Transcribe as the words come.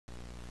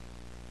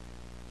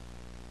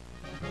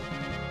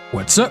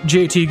What's up,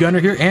 JT Gunner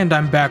here, and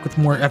I'm back with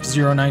more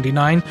FZero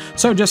 99.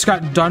 So just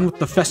got done with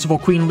the Festival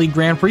Queen League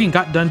Grand Prix and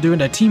got done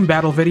doing a team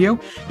battle video.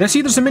 And I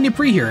see there's a Mini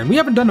Prix here, and we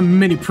haven't done a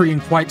Mini Prix in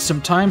quite some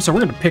time, so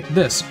we're going to pick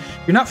this.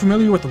 If you're not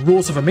familiar with the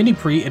rules of a Mini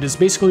Prix, it is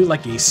basically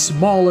like a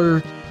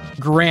smaller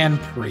Grand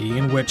Prix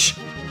in which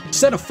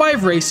instead of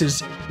 5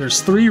 races,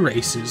 there's 3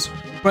 races.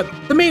 But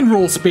the main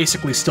rules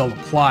basically still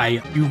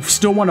apply. You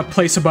still want to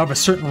place above a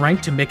certain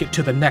rank to make it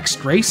to the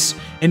next race,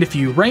 and if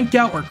you rank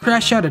out or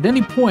crash out at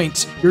any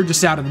point, you're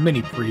just out of the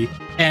Mini Prix.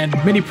 And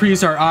Mini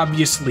Prix are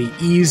obviously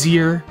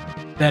easier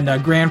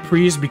than Grand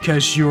Prix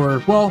because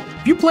well,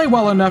 if you play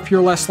well enough,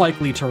 you're less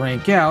likely to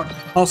rank out.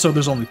 Also,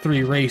 there's only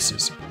 3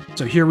 races.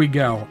 So here we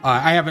go.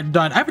 I haven't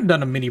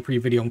done a Mini Prix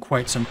video in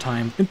quite some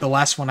time. I think the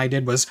last one I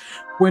did was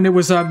when it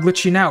was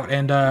glitching out,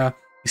 and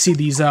you see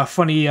these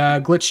funny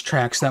glitch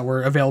tracks that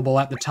were available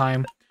at the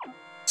time.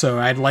 So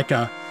I had like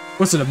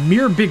was it a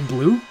Mirror Big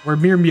Blue or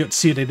Mirror Mute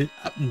City?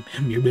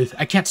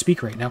 I can't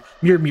speak right now.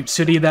 Mirror Mute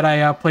City that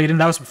I played in.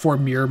 That was before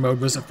Mirror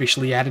Mode was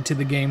officially added to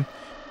the game.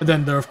 But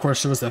then there, of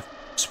course, there was the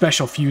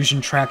special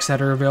fusion tracks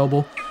that are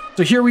available.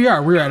 So here we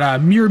are. We're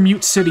at Mirror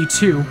Mute City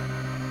 2.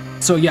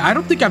 So yeah, I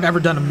don't think I've ever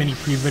done a Mini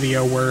Prix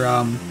video where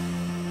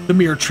the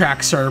mirror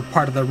tracks are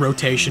part of the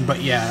rotation.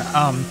 But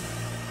yeah,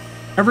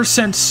 ever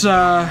since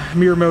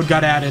Mirror Mode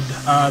got added,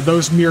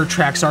 those mirror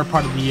tracks are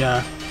part of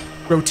the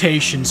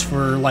rotations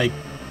for, like,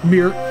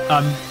 Mini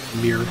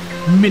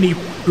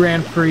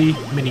Grand Prix,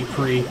 Mini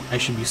Prix, I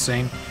should be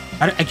saying.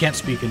 I can't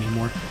speak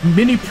anymore.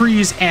 Mini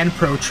Prix and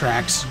Pro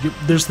Tracks,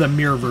 there's the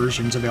mirror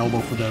versions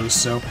available for those,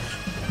 so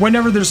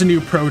whenever there's a new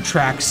Pro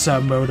Tracks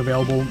mode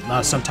available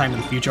sometime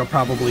in the future, I'll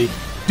probably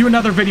do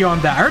another video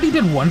on that. I already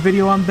did one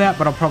video on that,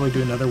 but I'll probably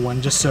do another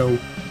one just so,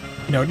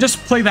 you know, just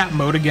play that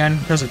mode again,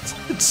 because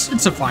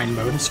it's a fine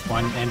mode, it's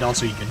fun, and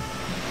also you can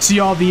see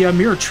all the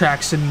mirror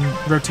tracks in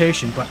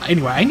rotation. But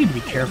anyway, I need to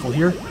be careful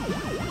here.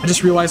 I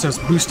just realized I was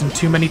boosting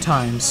too many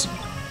times.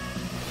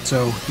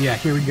 So, yeah,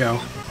 here we go.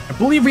 I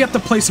believe we have to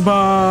place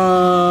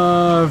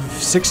above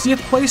 60th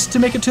place to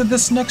make it to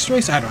this next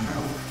race? I don't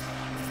know.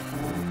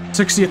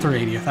 60th or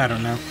 80th, I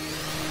don't know.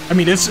 I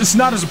mean, it's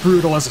not as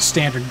brutal as a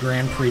standard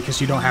Grand Prix, because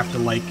you don't have to,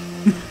 like...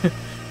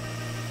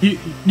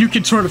 You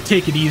can sort of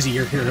take it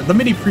easier here. The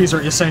Mini Prix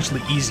are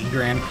essentially easy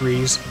Grand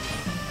Prix.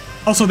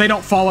 Also, they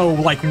don't follow,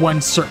 like,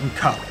 one certain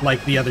cup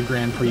like the other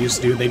Grand Prix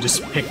do. They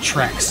just pick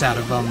tracks out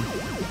of,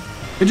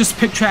 They just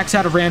pick tracks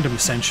out of random,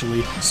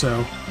 essentially.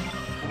 So,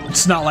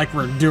 it's not like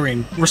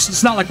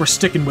it's not like we're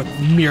sticking with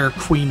mere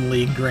Queen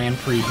League Grand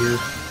Prix here.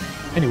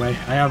 Anyway,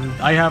 I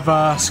have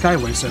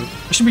Skyway, so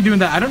I should be doing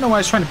that. I don't know why I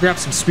was trying to grab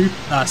some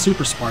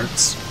Super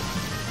Sparks.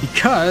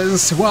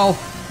 Because, well,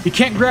 you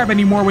can't grab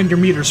any more when your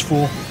meter's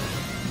full.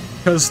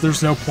 Because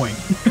there's no point.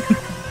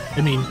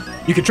 I mean,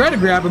 you could try to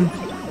grab them.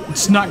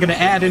 It's not going to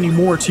add any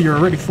more to your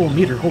already full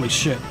meter. Holy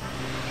shit.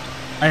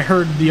 I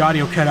heard the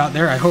audio cut out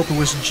there. I hope it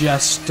was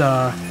just,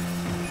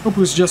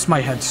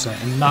 my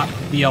headset and not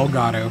the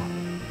Elgato.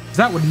 Because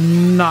that would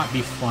not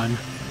be fun.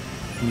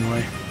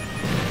 Anyway.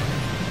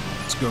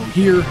 Let's go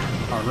here.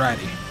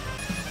 Alrighty.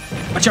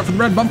 Watch out for the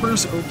red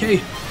bumpers. Okay.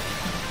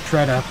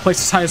 Try to place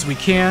as high as we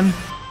can.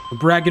 The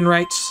bragging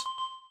rights.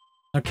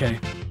 Okay.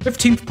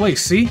 15th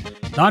place, see?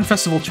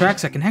 Non-festival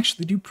tracks, I can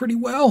actually do pretty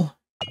well.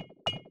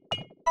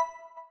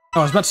 Oh,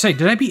 I was about to say,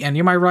 did I beat any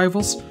of my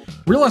rivals?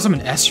 Realize I'm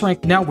an S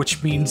rank now,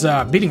 which means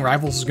beating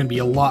rivals is going to be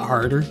a lot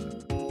harder.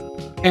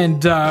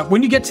 And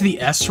when you get to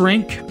the S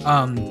rank,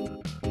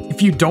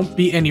 if you don't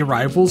beat any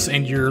rivals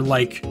and you're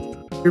like,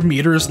 your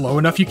meter is low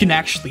enough, you can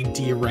actually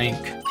D-rank.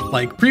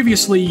 Like,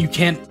 previously you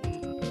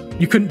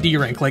couldn't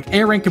D-rank. Like,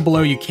 A rank and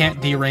below, you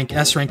can't D-rank.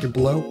 S rank and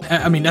below.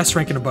 I mean, S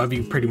rank and above,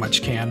 you pretty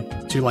much can.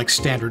 To, like,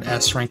 standard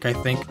S rank, I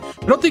think.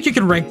 I don't think you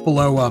can rank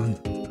below,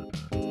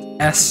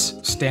 S,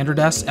 standard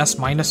S, S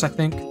minus, I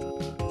think.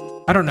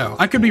 I don't know.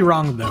 I could be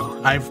wrong,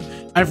 though.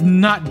 I've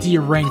not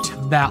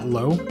D-ranked that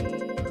low.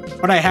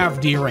 But I have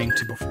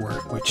D-ranked before,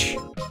 which...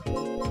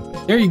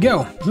 There you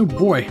go. Oh,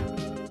 boy.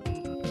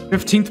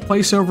 15th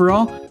place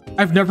overall.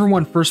 I've never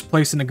won first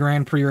place in a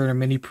Grand Prix or in a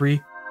Mini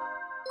Prix.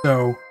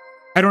 So...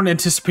 I don't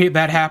anticipate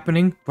that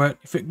happening, but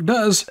if it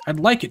does, I'd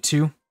like it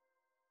to.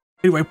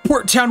 Anyway,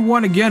 Port Town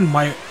 1 again,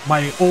 my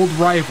old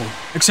rival.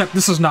 Except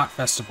this is not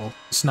festival.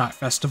 It's not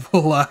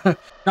festival,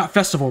 not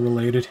festival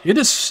related. It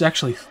is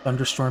actually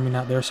thunderstorming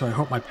out there, so I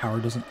hope my power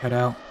doesn't cut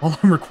out while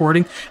I'm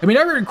recording. I mean,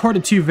 I already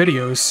recorded 2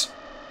 videos,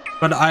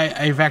 but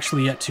I've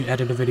actually yet to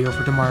edit a video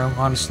for tomorrow,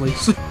 honestly.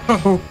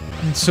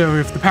 So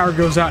if the power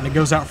goes out and it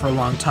goes out for a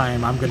long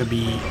time, I'm gonna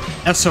be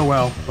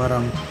SOL, but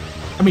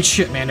I mean,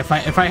 shit, man, if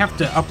I have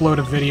to upload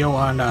a video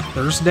on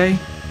Thursday,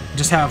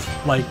 just have,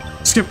 like,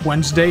 skip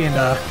Wednesday and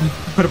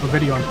put up a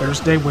video on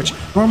Thursday, which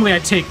normally I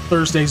take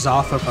Thursdays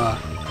off of,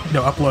 you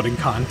know, uploading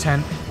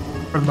content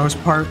for the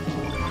most part.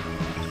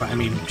 But, I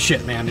mean,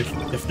 shit, man,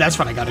 if that's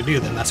what I gotta do,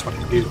 then that's what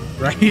I do,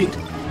 right?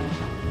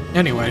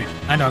 Anyway,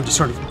 I know I'm just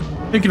sort of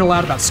thinking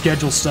aloud about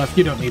schedule stuff.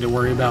 You don't need to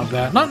worry about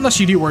that. Not unless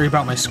you do worry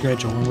about my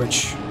schedule, in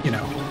which, you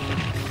know,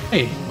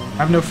 hey,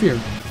 have no fear.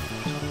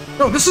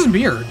 Oh, this is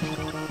mirrored.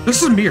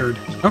 This is mirrored.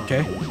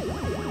 Okay.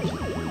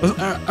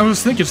 I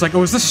was thinking, it's like,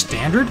 oh, is this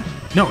standard?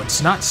 No,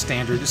 it's not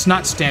standard. It's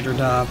not standard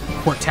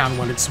Port Town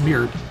when it's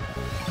mirrored.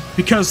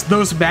 Because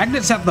those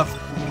magnets at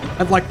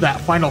like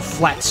that final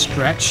flat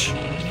stretch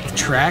of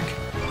track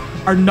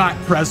are not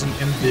present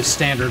in the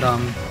standard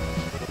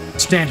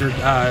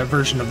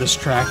version of this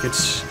track.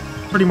 It's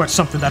pretty much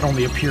something that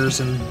only appears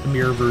in the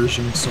mirror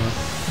version, so...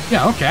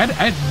 Yeah, okay,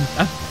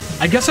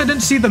 I guess I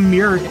didn't see the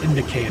mirror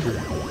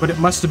indicator, but it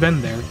must have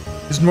been there,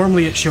 because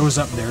normally it shows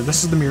up there.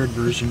 This is the mirrored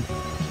version.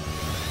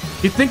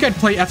 You'd think I'd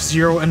play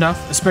F-Zero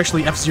enough,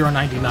 especially F-Zero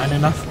 99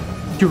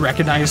 enough, to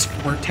recognize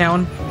Port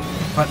Town,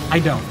 but I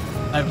don't.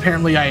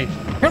 Apparently I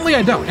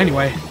don't.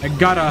 Anyway, I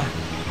got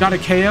a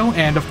KO,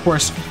 and of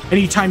course,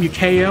 anytime you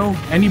KO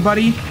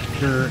anybody,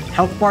 your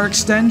health bar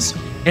extends,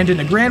 and in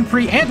a Grand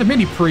Prix and a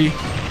Mini Prix,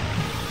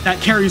 that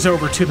carries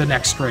over to the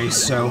next race,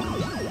 so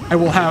I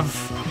will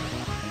have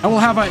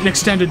an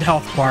extended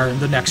health bar in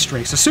the next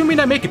race,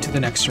 assuming I make it to the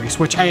next race,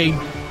 which I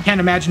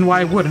can't imagine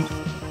why I wouldn't.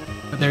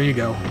 But there you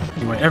go.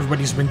 Anyway,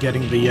 everybody's been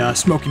getting the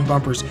smoking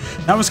bumpers.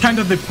 That was kind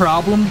of the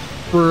problem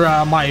for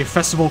my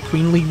Festival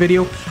Queen League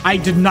video. I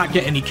did not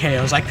get any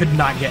KOs. I could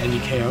not get any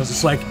KOs.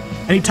 It's like,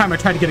 anytime I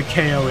try to get a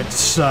KO,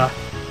 it's,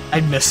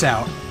 I'd miss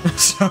out.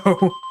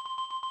 So,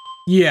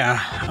 yeah.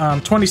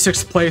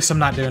 26th place, I'm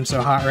not doing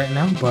so hot right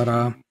now,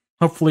 but,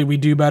 hopefully we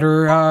do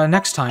better,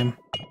 next time.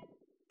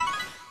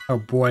 Oh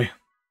boy.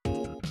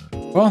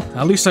 Well,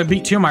 at least I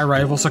beat two of my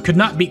rivals. I could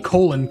not beat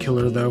Colon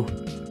Killer, though.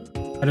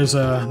 That is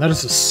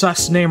a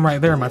sus name right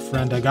there, my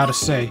friend, I gotta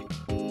say.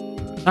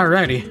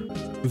 Alrighty.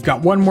 We've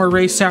got one more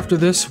race after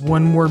this,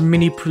 one more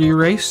Mini Prix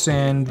race,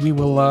 and we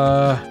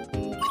will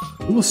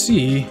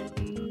see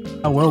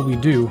how well we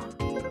do.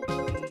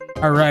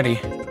 Alrighty.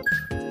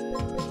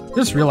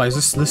 Just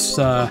realized this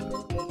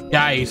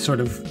guy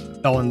sort of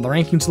fell in the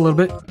rankings a little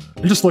bit.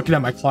 I'm just looking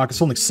at my clock,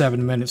 it's only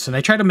 7 minutes, and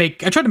I try to make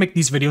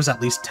these videos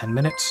at least 10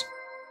 minutes.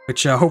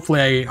 Which,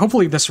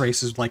 hopefully this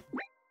race is, like,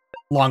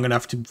 long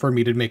enough for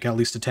me to make at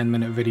least a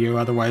 10-minute video.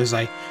 Otherwise,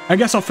 I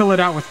guess I'll fill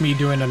it out with me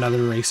doing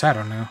another race. I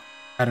don't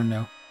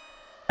know.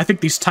 I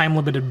think these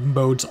time-limited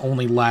modes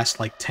only last,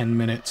 like, 10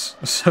 minutes.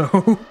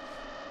 So,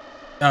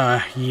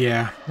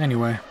 yeah.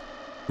 Anyway.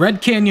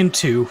 Red Canyon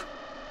 2.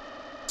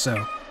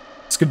 So,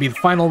 it's gonna be the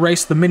final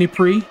race of the Mini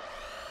Prix.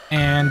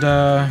 And,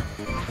 the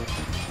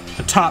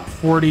top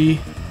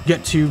 40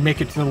 get to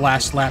make it to the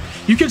last lap.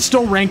 You can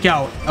still rank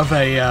out of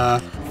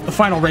the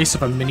final race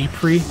of a Mini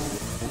Prix,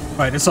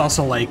 but it's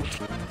also like,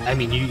 I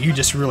mean, you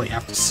just really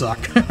have to suck,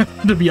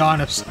 to be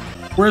honest.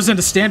 Whereas in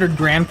a standard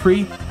Grand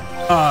Prix,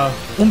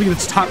 only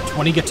the top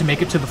 20 get to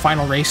make it to the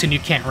final race, and you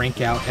can't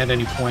rank out at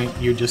any point.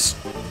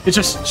 It's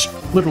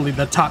just literally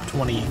the top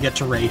 20 get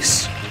to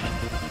race,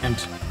 and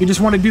you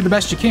just want to do the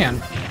best you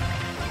can.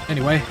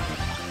 Anyway,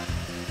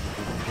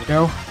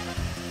 go.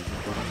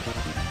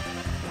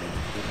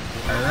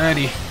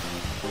 Alrighty.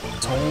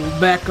 Let's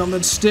hold back on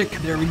the stick.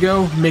 There we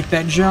go. Make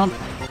that jump.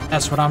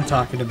 That's what I'm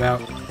talking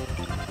about.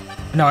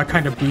 I know I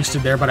kind of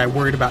boosted there, but I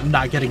worried about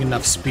not getting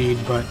enough speed,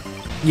 but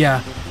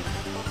yeah.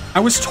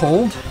 I was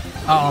told,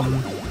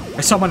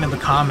 by someone in the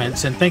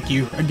comments, and thank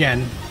you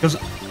again, because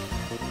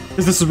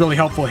this is a really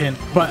helpful hint,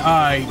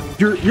 but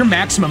your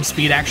maximum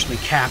speed actually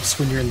caps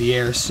when you're in the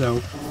air,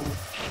 so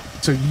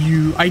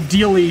you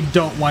ideally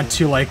don't want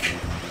to, like,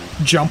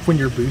 jump when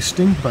you're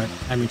boosting, but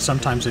I mean,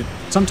 sometimes it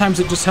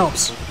just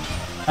helps.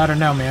 I don't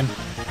know, man.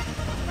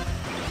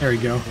 There we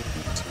go.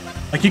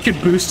 Like, you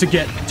could boost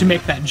to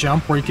make that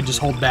jump, or you could just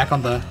hold back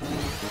on the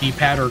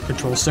D-pad or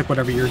control stick,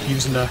 whatever you're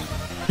using to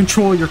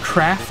control your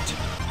craft.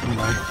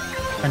 Anyway,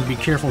 trying to be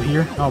careful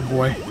here. Oh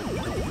boy.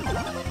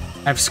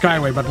 I have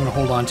Skyway, but I'm gonna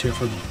hold on to it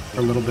for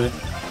a little bit.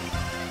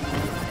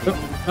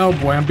 Oh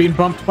boy, I'm being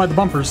bumped by the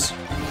bumpers.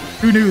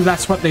 Who knew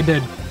that's what they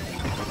did?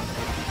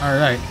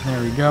 Alright,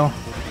 there we go.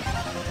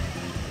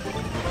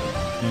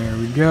 There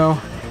we go.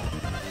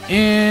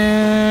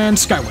 And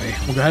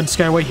Skyway. We'll go ahead and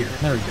Skyway here.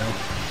 There we go.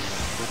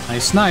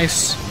 Nice,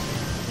 nice.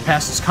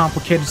 Past this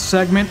complicated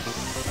segment.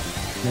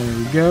 There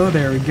we go,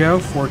 there we go.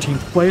 14th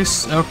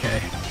place.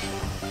 Okay.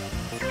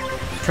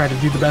 Try to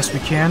do the best we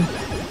can.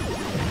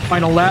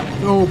 Final lap.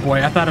 Oh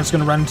boy, I thought I was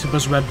going to run into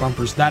those red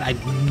bumpers. That I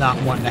did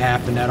not want to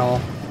happen at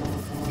all.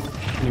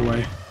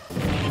 Anyway.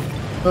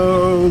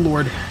 Oh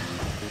lord.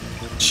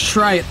 Let's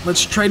try it.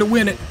 Let's try to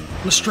win it.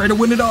 Let's try to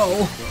win it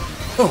all.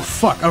 Oh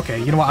fuck. Okay,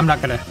 you know what? I'm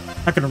not gonna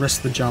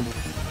risk the jump.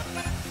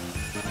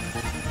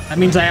 That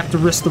means I have to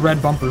risk the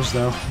red bumpers,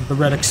 though. The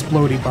red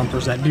explodey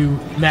bumpers that do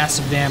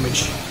massive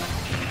damage.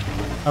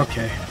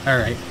 Okay,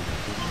 alright.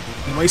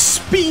 Anyway,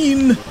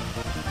 spin!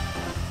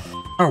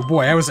 Oh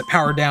boy, I was at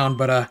power down,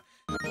 but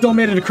still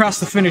made it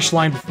across the finish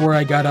line before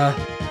I got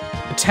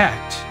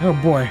attacked. Oh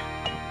boy.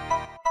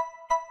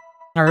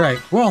 Alright,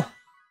 well.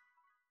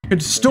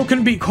 Still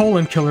couldn't beat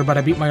Colon Killer, but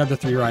I beat my other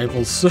 3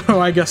 rivals,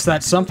 so I guess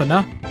that's something,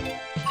 huh?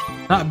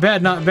 Not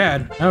bad, not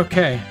bad.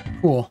 Okay,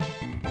 cool.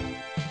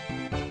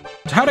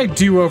 How'd I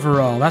do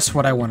overall? That's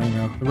what I want to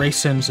know. The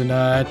race ends in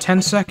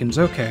 10 seconds.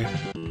 Okay.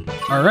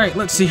 Alright,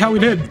 let's see how we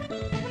did.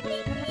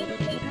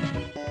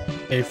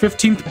 Okay,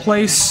 15th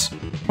place,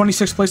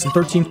 26th place and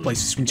 13th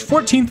place. This means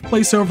 14th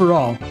place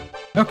overall.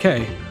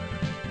 Okay.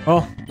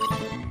 Well,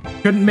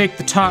 couldn't make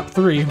the top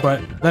 3,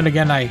 but then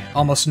again, I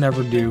almost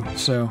never do,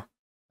 so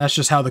that's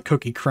just how the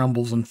cookie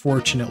crumbles,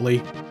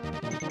 unfortunately.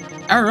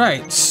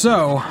 Alright,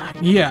 so,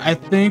 yeah, I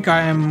think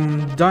I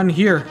am done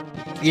here.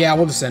 Yeah,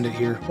 we'll just end it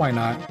here. Why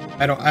not?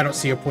 I don't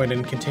see a point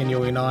in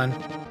continuing on.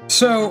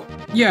 So,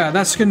 yeah,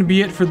 that's going to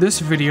be it for this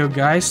video,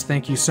 guys.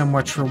 Thank you so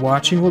much for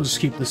watching. We'll just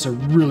keep this a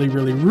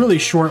really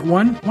short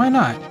one. Why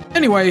not?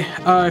 Anyway,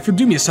 if you'll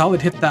do me a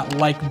solid, hit that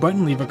like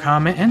button, leave a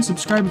comment, and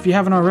subscribe if you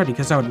haven't already,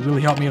 because that would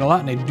really help me out a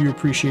lot, and I do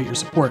appreciate your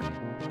support.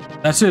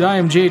 That's it, I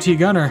am JT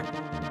Gunner,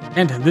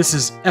 and this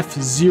is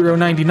FZero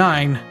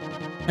 99,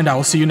 and I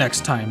will see you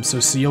next time,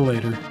 so see you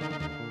later.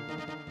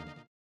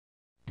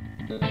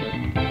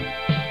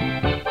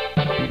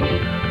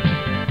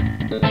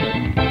 Thank you.